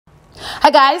Hi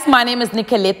guys, my name is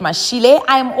Nicolette Mashile.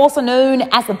 I am also known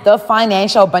as the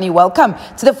Financial Bunny. Welcome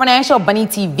to the Financial Bunny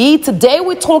TV. Today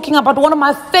we're talking about one of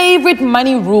my favorite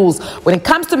money rules. When it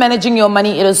comes to managing your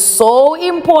money, it is so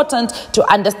important to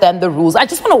understand the rules. I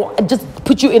just want to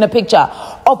put you in a picture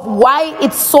of why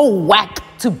it's so whack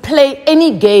to play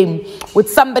any game with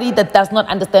somebody that does not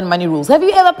understand money rules. Have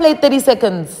you ever played 30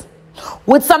 seconds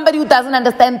with somebody who doesn't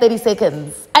understand 30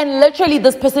 seconds? And literally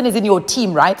this person is in your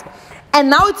team, right? And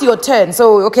now it's your turn.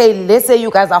 So, okay, let's say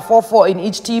you guys are 4-4 in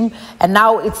each team. And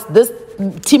now it's this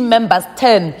team member's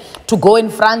turn to go in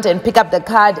front and pick up the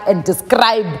card and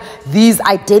describe these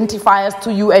identifiers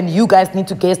to you. And you guys need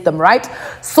to guess them, right?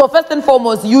 So first and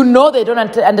foremost, you know they don't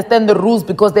understand the rules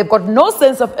because they've got no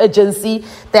sense of urgency.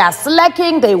 They are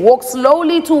slacking. They walk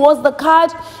slowly towards the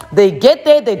card. They get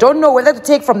there. They don't know whether to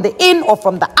take from the in or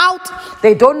from the out.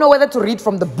 They don't know whether to read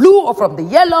from the blue or from the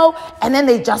yellow. And then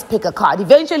they just pick a card.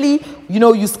 Eventually, you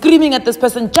know, you're screaming at this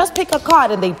person, just pick a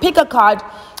card. And they pick a card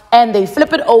and they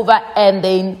flip it over and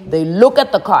they look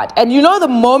at the card. And you know, the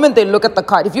moment they look at the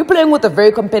card, if you're playing with a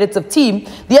very competitive team,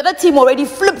 the other team already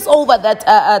flips over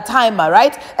that timer,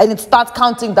 right? And it starts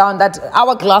counting down, that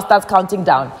hourglass starts counting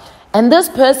down. And this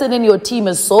person in your team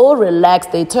is so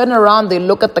relaxed. They turn around, they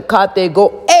look at the card, they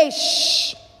go,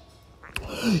 "Ish,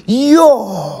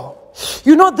 yo,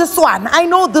 you know this one, I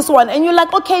know this one." And you're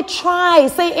like, okay, try,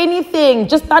 say anything.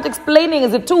 Just start explaining.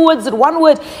 Is it 2 words? Is it 1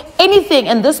 word? Anything.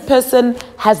 And this person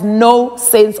has no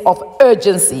sense of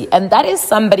urgency. And that is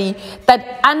somebody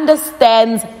that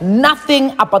understands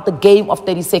nothing about the game of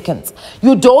 30 seconds.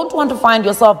 You don't want to find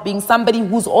yourself being somebody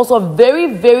who's also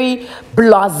very, very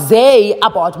blasé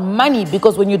about money,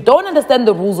 because when you don't understand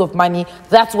the rules of money,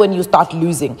 that's when you start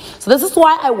losing. So this is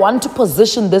why I want to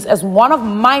position this as one of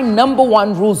my number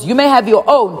one rules. You may have your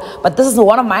own, but this is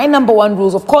one of my number one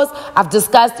rules. Of course, I've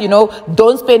discussed, you know,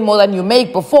 don't spend more than you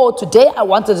make before. Today, I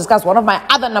want to discuss one of my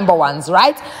other number ones,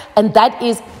 right? And that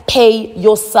is pay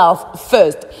yourself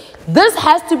first. This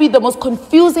has to be the most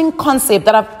confusing concept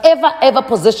that I've ever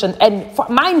positioned. And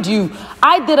mind you,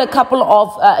 I did a couple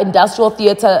of industrial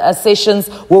theater sessions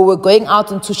where we're going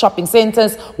out into shopping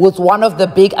centers with one of the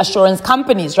big assurance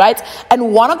companies, right?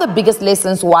 And one of the biggest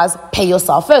lessons was pay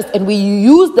yourself first. And we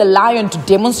used the lion to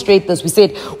demonstrate this. We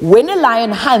said, when a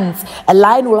lion hunts, a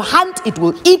lion will hunt, it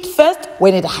will eat first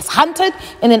when it has hunted,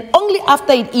 and then only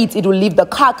after it eats, it will leave the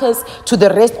carcass to the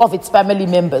rest of its family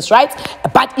members, right?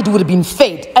 But it would have been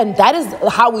fed. And that is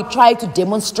how we try to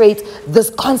demonstrate this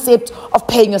concept of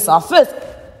paying yourself first.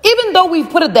 Even though we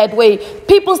put it that way,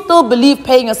 people still believe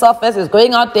paying yourself first is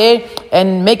going out there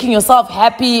and making yourself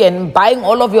happy and buying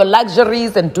all of your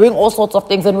luxuries and doing all sorts of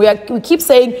things. And we keep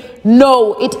saying,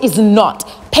 no, it is not.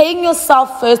 Paying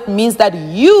yourself first means that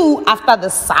you, after the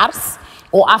SARS,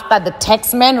 or after the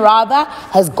taxman rather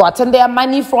has gotten their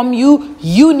money from you,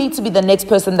 you need to be the next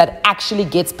person that actually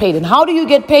gets paid. And how do you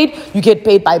get paid? You get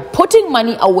paid by putting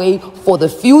money away for the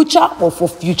future, or for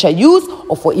future use,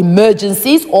 or for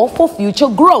emergencies, or for future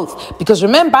growth. Because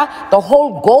remember, the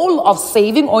whole goal of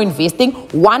saving or investing,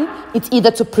 one, it's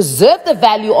either to preserve the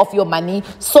value of your money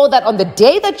so that on the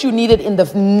day that you need it in the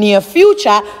near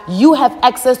future, you have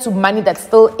access to money that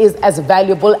still is as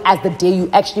valuable as the day you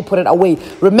actually put it away.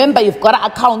 Remember, you've got to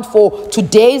account for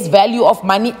today's value of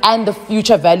money and the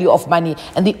future value of money.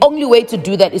 And the only way to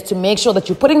do that is to make sure that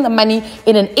you're putting the money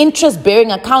in an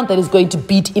interest-bearing account that is going to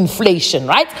beat inflation,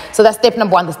 right? So that's step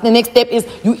number one. The next step is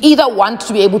you either want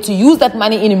to be able to use that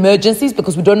money in emergencies,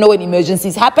 because we don't know when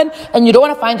emergencies happen, and you don't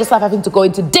want to find yourself having to go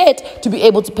into debt to be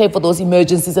able to pay for those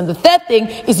emergencies. And the third thing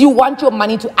is you want your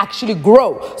money to actually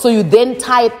grow. So you then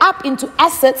tie it up into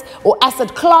assets or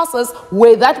asset classes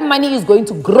where that money is going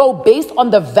to grow based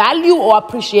on the value or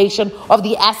appreciation of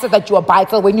the asset that you are buying.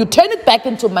 So when you turn it back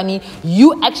into money,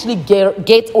 you actually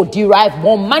get or derive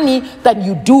more money than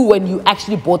you do when you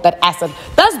actually bought that asset.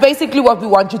 That's basically what we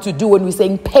want you to do when we're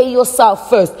saying pay yourself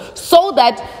first, so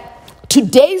that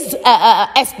today's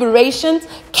aspirations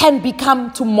can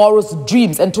become tomorrow's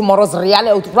dreams and tomorrow's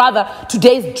reality. Or rather,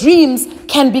 today's dreams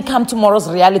can become tomorrow's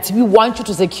reality. We want you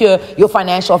to secure your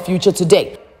financial future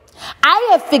today. I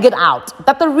have figured out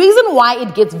that the reason why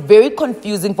it gets very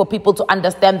confusing for people to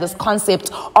understand this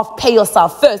concept of pay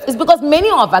yourself first is because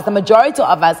many of us, the majority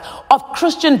of us, of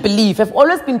Christian belief have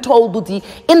always been told, Buti,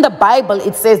 in the Bible,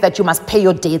 it says that you must pay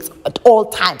your debts at all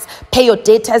times. Pay your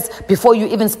debtors before you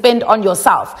even spend on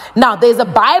yourself. Now, there's a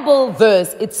Bible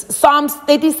verse. It's Psalms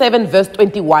 37 verse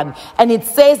 21. And it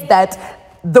says that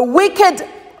the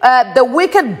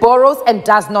wicked borrows and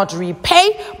does not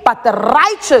repay, but the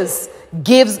righteous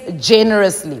gives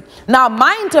generously. Now,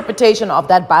 my interpretation of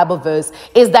that Bible verse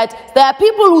is that there are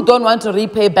people who don't want to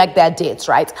repay back their debts,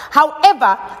 right?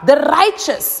 However, the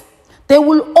righteous, they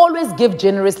will always give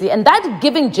generously, and that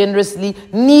giving generously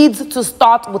needs to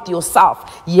start with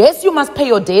yourself. Yes, you must pay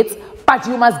your debts, but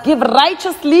you must give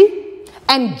righteously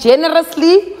and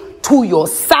generously to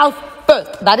yourself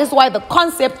first. That is why the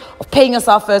concept of paying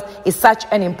yourself first is such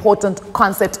an important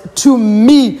concept to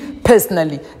me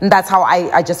personally. And that's how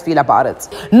I just feel about it.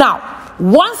 Now,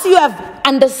 once you have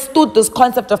understood this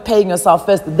concept of paying yourself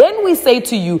first, then we say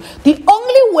to you, the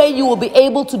only way you will be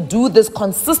able to do this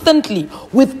consistently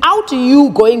without you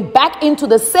going back into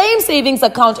the same savings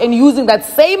account and using that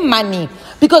same money,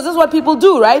 because this is what people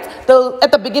do, right? They'll,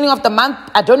 at the beginning of the month,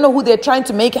 I don't know who they're trying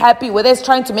to make happy, whether it's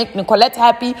trying to make Nicolette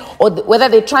happy or whether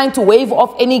they're trying to waive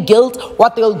off any guilt.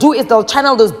 What they'll do is they'll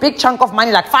channel this big chunk of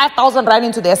money, like 5,000 right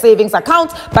into their savings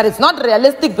account, but it's not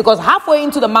realistic because halfway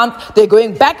into the month, they're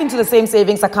going back into the same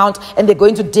savings account and they're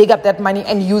going to dig up that money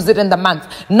and use it in the month.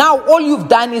 Now, all you've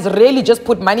done is really just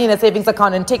put money in a savings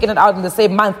account and taken it out in the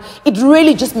same month. It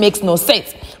really just makes no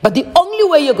sense. But the only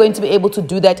way you're going to be able to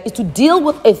do that is to deal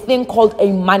with a thing called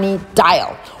a money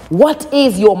dial. What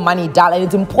is your money dial? And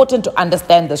it's important to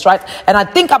understand this, right? And I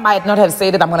think I might not have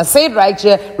said it. I'm going to say it right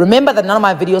here. Remember that none of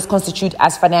my videos constitute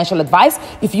as financial advice.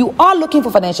 If you are looking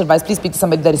for financial advice, please speak to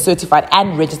somebody that is certified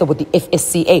and registered with the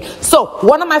FSCA. So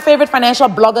one of my favorite financial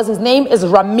bloggers, his name is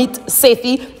Ramit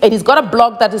Sethi, and he's got a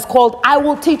blog that is called I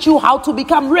Will Teach You How to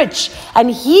Become Rich. And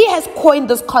he has coined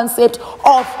this concept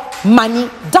of money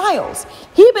dials.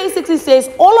 He basically says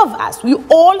all of us, we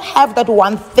all have that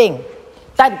one thing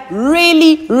that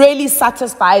really, really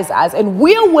satisfies us, and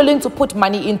we are willing to put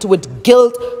money into it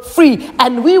guilt-free,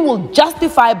 and we will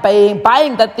justify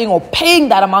buying that thing or paying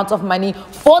that amount of money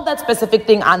for that specific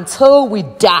thing until we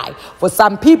die. For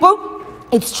some people,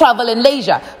 it's travel and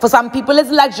leisure. For some people, it's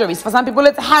luxuries. For some people,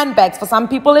 it's handbags. For some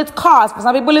people, it's cars. For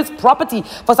some people, it's property.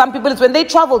 For some people, it's when they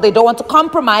travel, they don't want to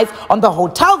compromise on the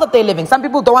hotel that they're living. Some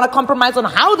people don't want to compromise on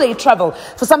how they travel.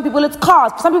 For some people, it's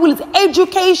cars. For some people, it's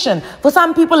education. For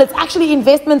some people, it's actually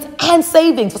investments and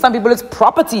savings. For some people, it's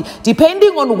property.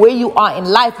 Depending on where you are in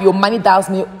life, your money dials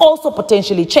may also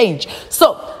potentially change.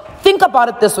 So think about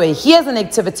it this way. Here's an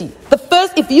activity. The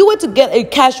first, if you were to get a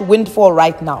cash windfall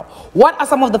right now, what are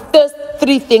some of the first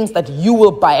 3 things that you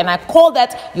will buy? And I call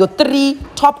that your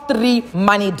top three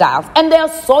money dials. And they are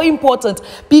so important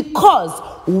because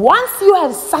once you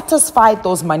have satisfied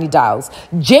those money dials,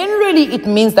 generally it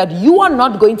means that you are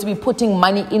not going to be putting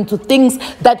money into things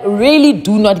that really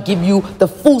do not give you the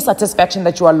full satisfaction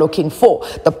that you are looking for.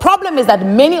 The problem is that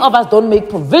many of us don't make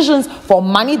provisions for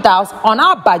money dials on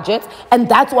our budget, and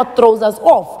that's what throws us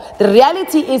off. The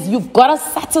reality is you've got to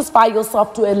satisfy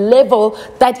yourself to a level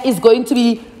that is going to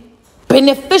be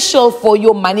beneficial for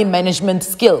your money management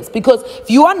skills, because if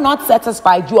you are not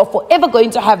satisfied, you are forever going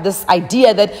to have this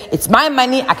idea that it's my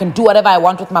money, I can do whatever I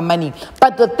want with my money.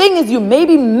 But the thing is, you may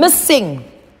be missing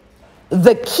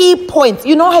the key points.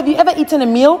 You know, have you ever eaten a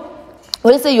meal?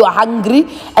 Let's say you are hungry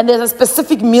and there's a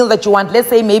specific meal that you want. Let's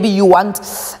say maybe you want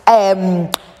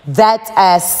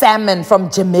that salmon from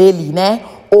Gemelli, ne?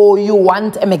 Or you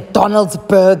want a McDonald's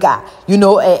burger, you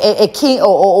know, a King,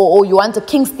 or you want a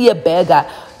King Steer burger.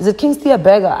 Is it King Steer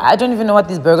burger? I don't even know what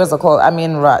these burgers are called. I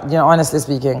mean, you know, honestly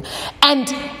speaking. And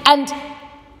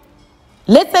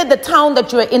let's say the town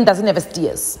that you're in doesn't have a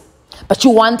Steers, but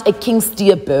you want a King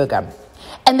Steer burger.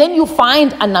 And then you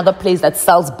find another place that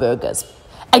sells burgers,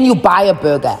 and you buy a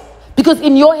burger. Because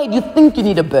in your head, you think you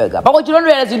need a burger, but what you don't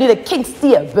realize, you need a King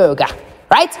Steer burger,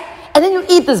 right? And then you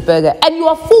eat this burger, and you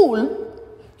are full.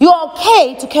 You're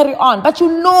okay to carry on, but you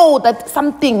know that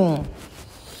something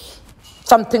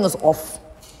is off.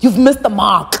 You've missed the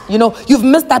mark, you know. You've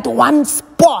missed that one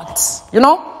spot, you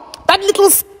know. That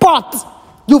little spot,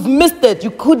 you've missed it.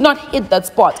 You could not hit that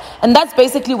spot. And that's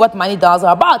basically what money dials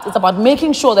are about. It's about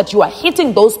making sure that you are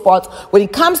hitting those spots when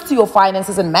it comes to your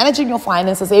finances and managing your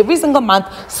finances every single month,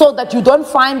 so that you don't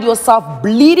find yourself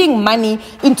bleeding money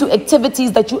into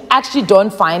activities that you actually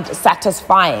don't find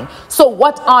satisfying. So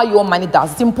what are your money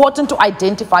dials? It's important to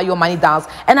identify your money dials.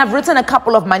 And I've written a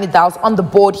couple of money dials on the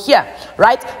board here,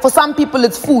 right? For some people,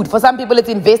 it's food. For some people, it's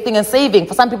investing and saving.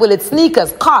 For some people, it's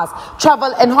sneakers, cars,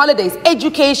 travel and holidays,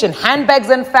 education, handbags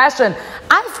and fashion.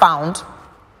 I find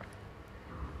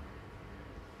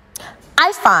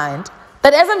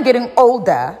that as I'm getting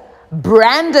older,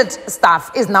 branded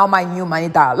stuff is now my new money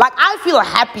dial. Like, I feel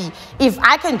happy if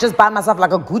I can just buy myself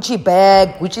like a Gucci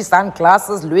bag, Gucci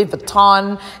sunglasses, Louis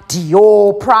Vuitton,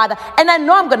 Dior, Prada, and I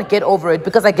know I'm going to get over it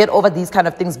because I get over these kind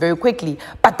of things very quickly.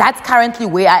 But that's currently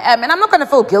where I am, and I'm not going to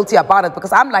feel guilty about it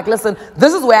because I'm like, listen,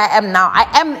 this is where I am now.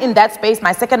 I am in that space.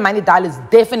 My second money dial is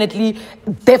definitely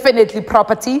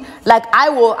property. Like, I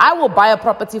will buy a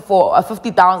property for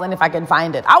 50,000 if I can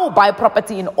find it. I will buy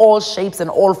property in all shapes and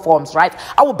all forms, right?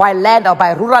 I will buy land, I'll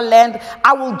buy rural land.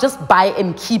 I will just buy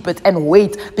and keep it and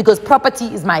wait because property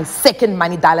is my second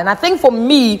money dial. And I think for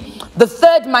me, the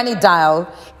third money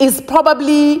dial is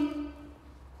probably,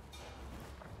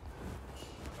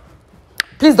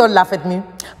 please don't laugh at me.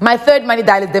 My third money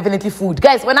dial is definitely food.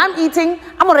 Guys, when I'm eating,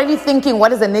 I'm already thinking,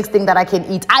 what is the next thing that I can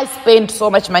eat? I spend so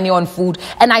much money on food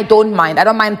and I don't mind. I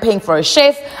don't mind paying for a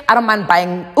chef. I don't mind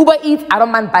buying Uber Eats. I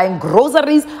don't mind buying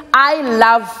groceries. I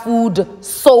love food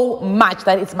so much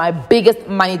that it's my biggest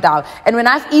money dial. And when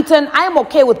I've eaten, I am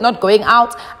okay with not going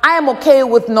out. I am okay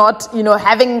with not,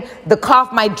 having the car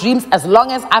of my dreams. As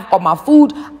long as I've got my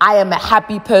food, I am a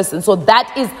happy person. So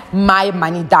that is my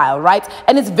money dial, right?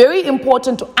 And it's very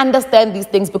important to understand these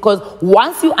things because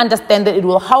once you understand it, it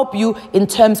will help you in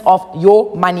terms of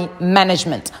your money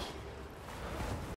management.